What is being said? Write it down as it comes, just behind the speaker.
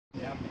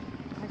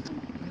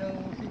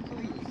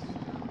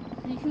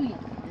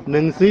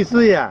2岁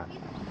岁啊！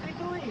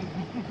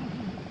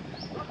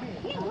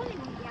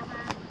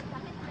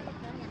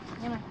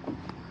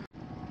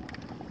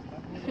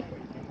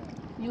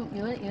有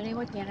你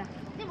我惊啊！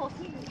你无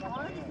洗，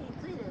我你洗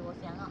水就无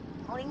香哦。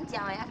红菱角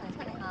的啊，很出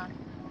来哈。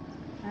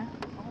啊？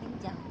红菱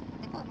角，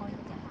你讲红菱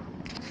角。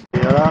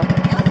有了。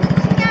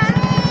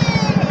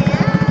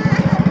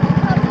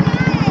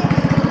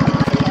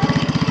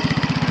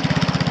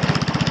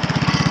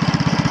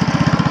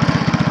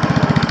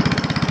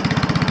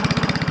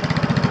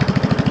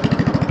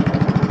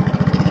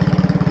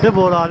 这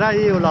无落，那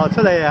伊有露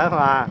出来啊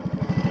嘛，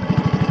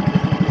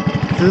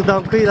自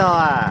动开了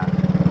啊。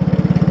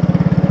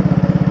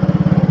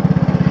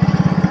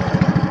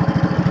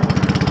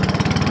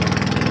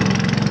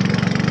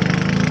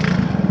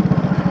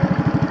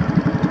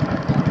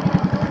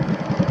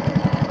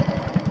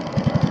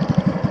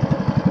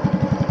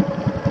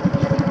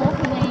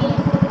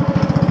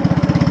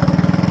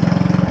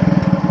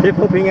这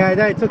和平的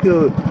在这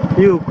个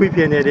有几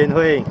片的莲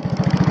花。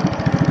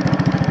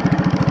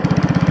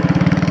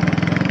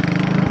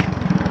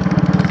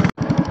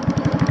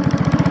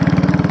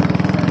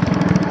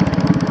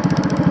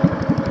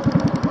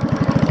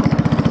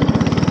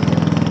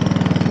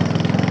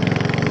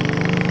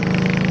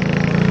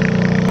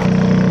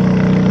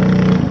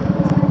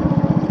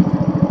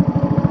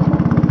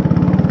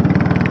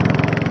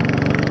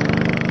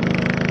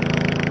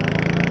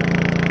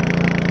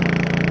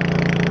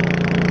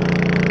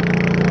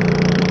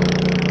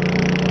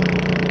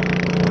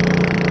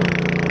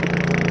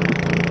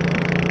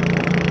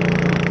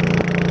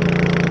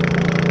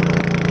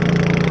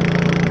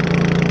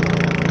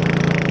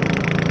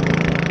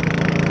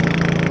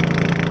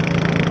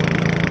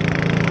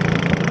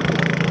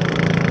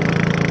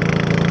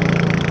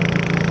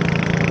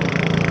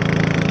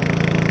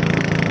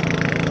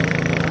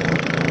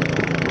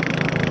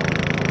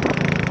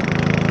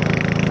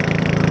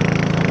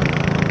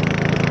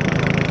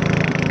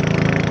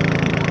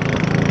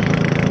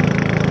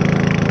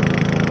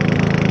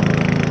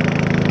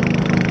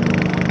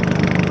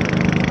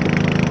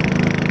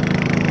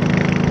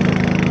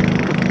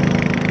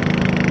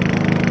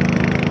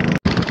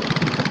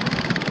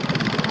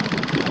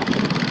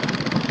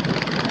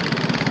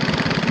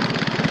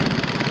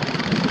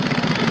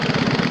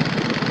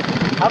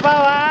 好不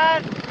好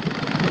玩？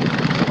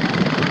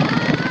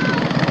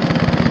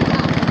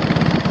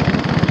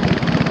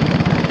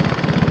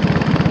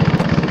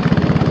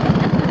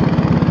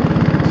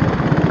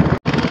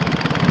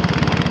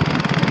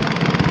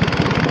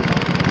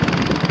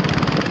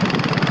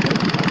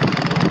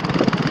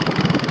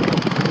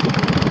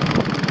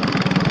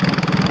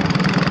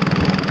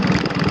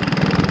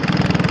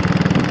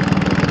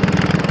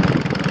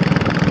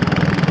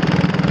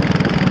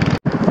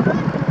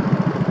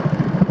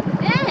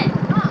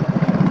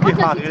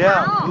马对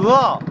了，牛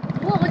哦，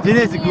真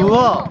的是牛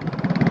哦。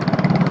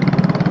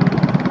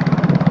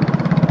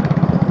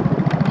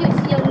就是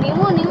有牛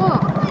哦，牛哦，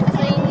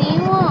水牛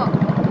哦。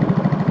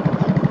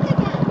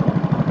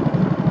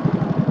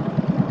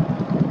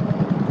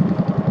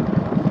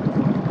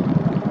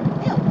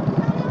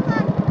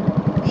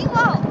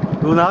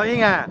有老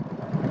鹰啊！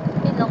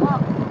你怎么？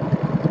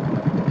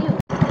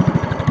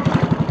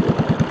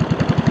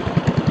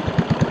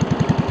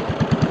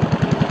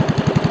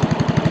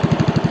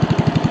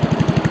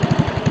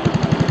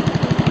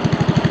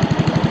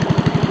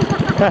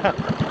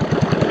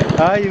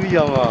 啊，有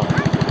用哦，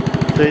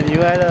水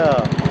牛来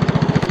了。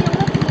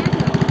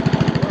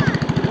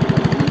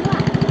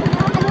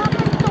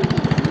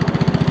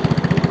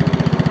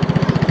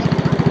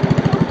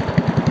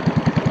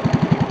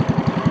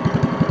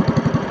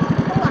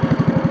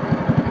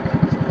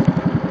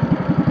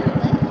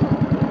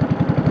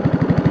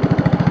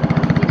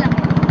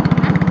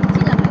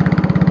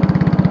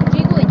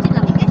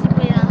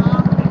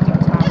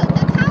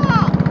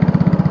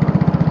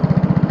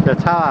食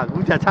草啊，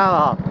牛食草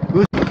哦。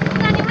 有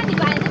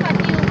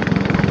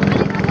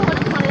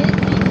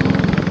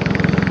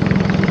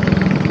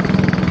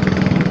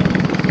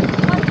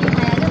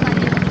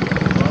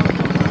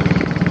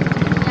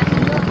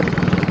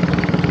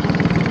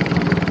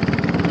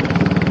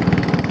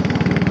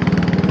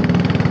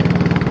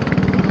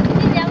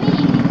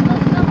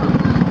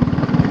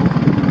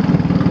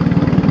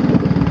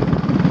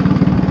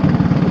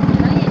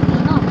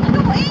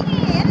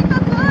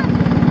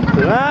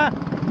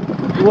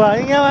啊，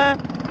应该吗？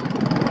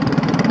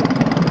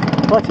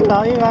我去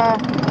老鹰吗？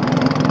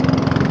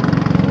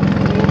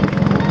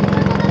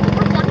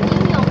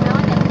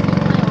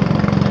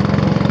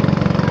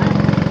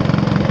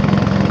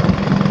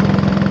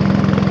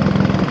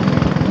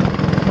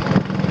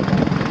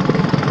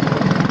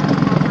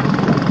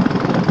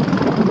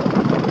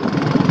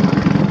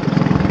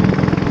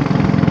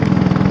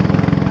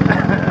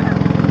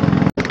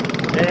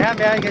你看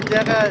边一个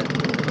这个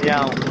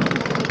鸟。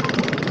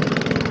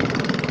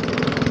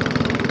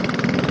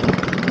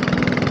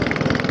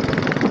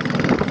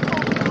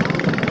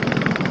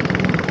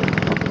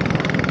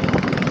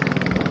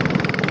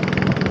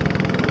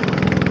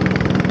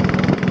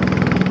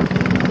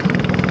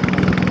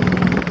 你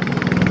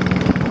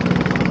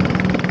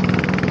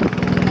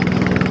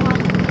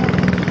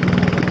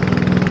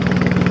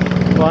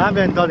哪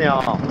边走鸟？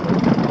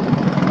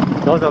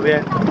左手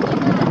边。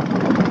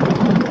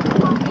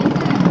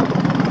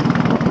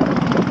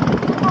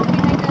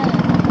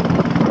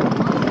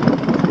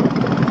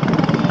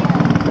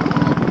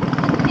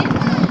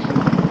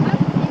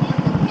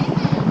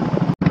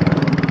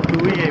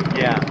注意一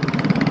下，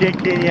这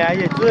个呀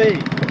也追，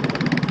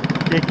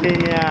这个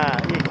呀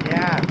也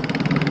下。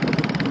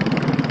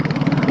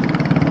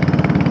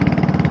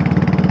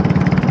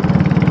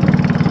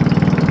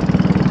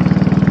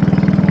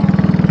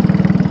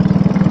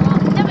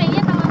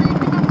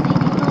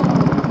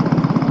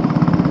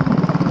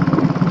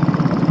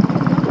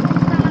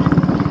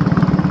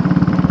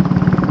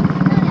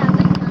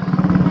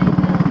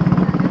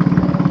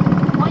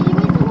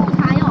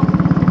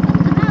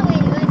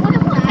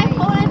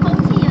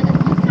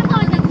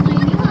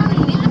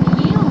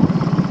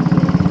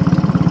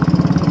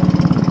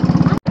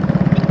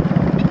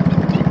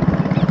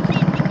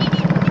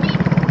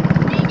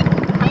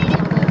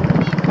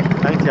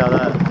 小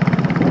的，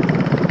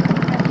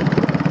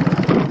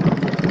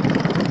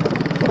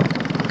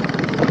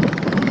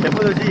全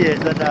部都是野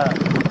生的。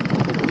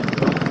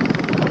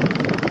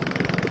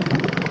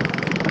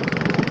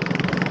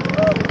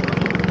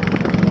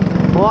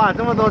哇，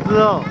这么多只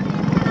哦！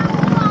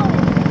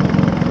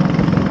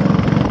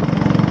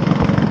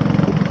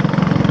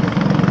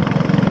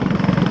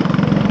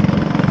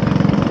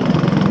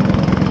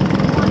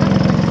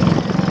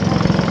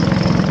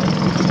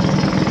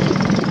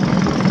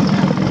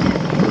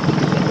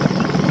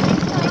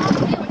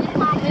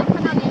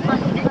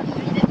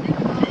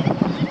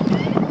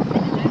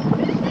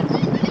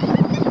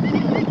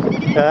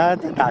在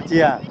打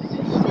架。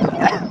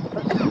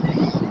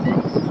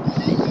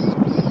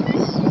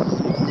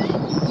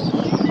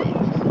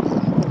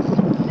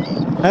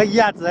还有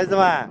鸭子还是什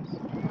么？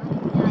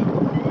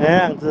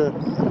两只。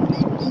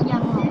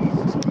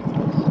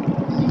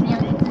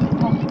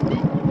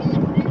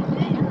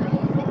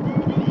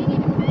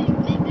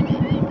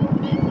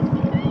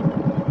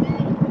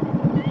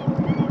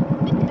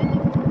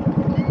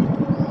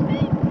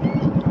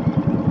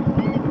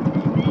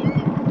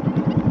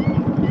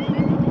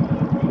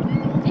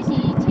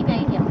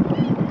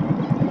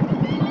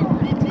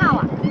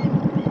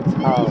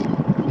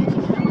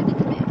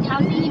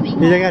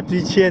你这个追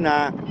签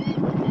啊！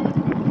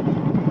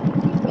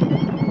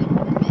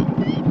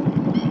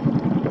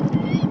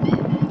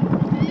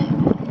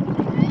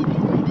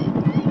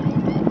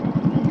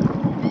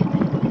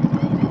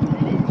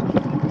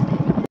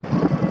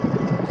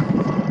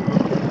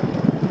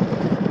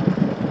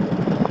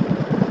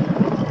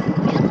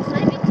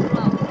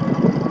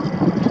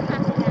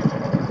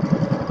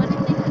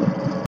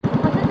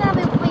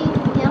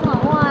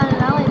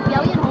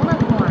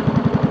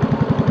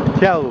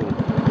跳舞。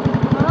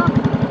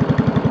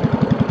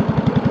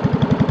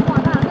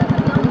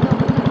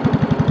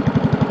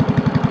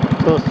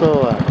 瘦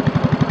瘦啊！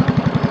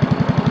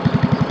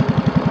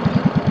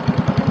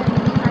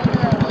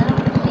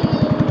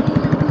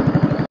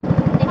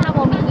你看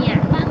我明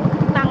年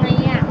放了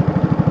呀，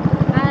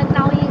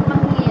导演放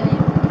也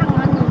看完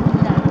努力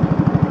的。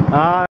啊，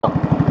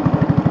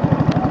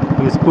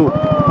有不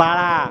巴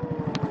啦！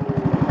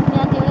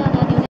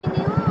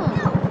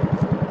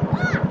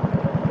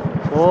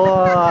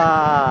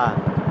哇，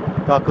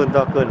多滚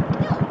多滚！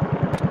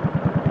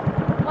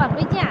哇，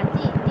回家1、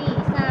2、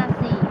3、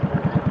4、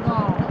5、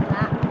6、7、8、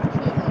9、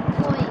10、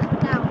11、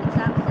12、13、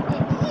14、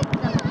15、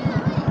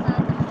16、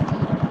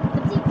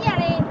17、18、19、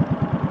20、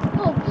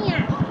21、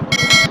22、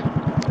23、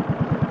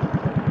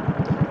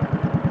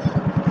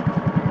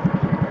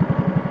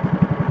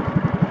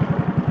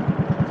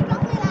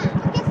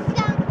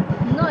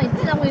24、25、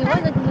26、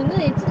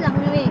27只嘞，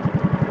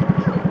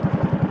够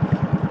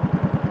惊！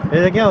你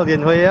哋今日電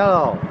去啊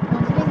咯？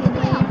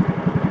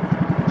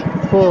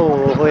不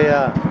會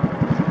啊！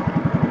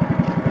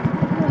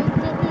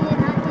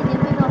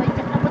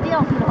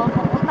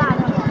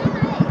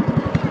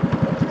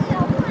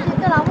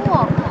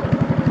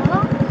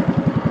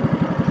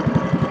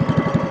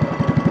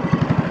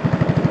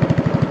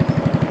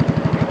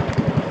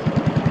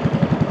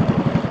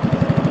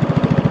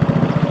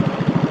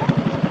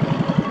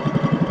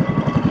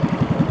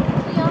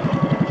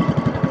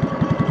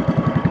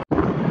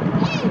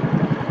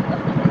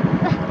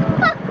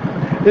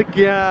你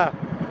惊啊！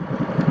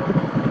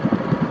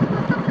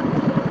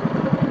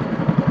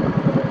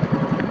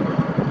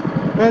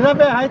那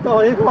边还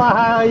躲一花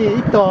而已，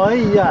一朵而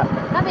已啊。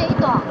那边一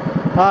朵。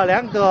啊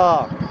，2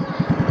朵。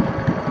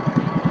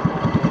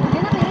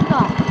那边一朵。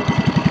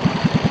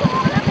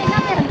那边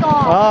很多。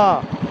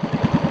哦。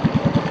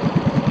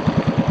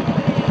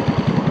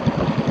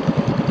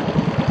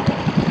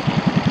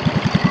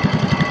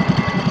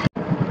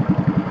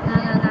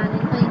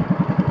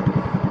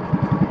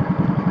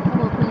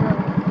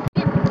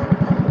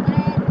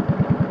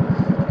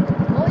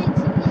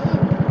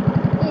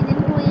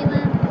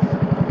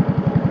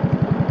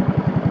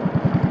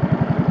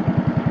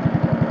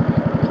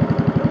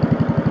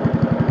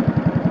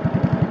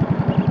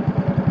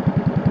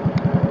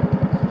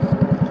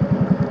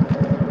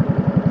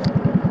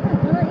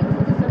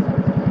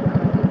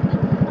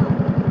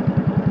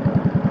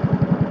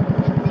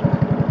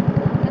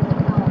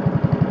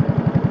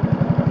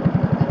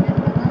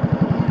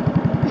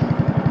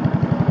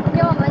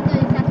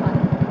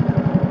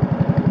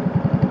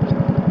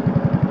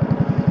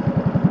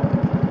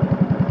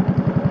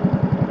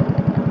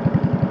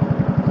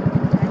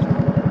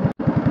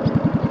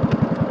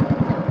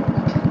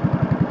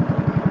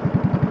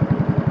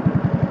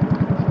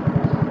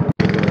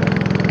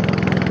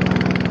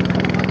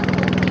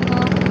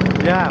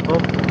啊，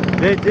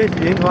这是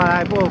莲花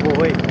来，不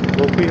会，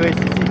我不会失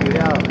去不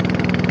了。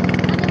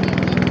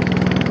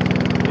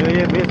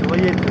没有什么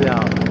叶子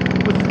啊，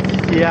不是季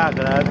节啊，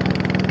可能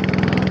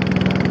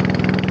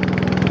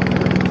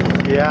不是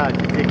季节啊，季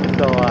节更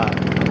多啊。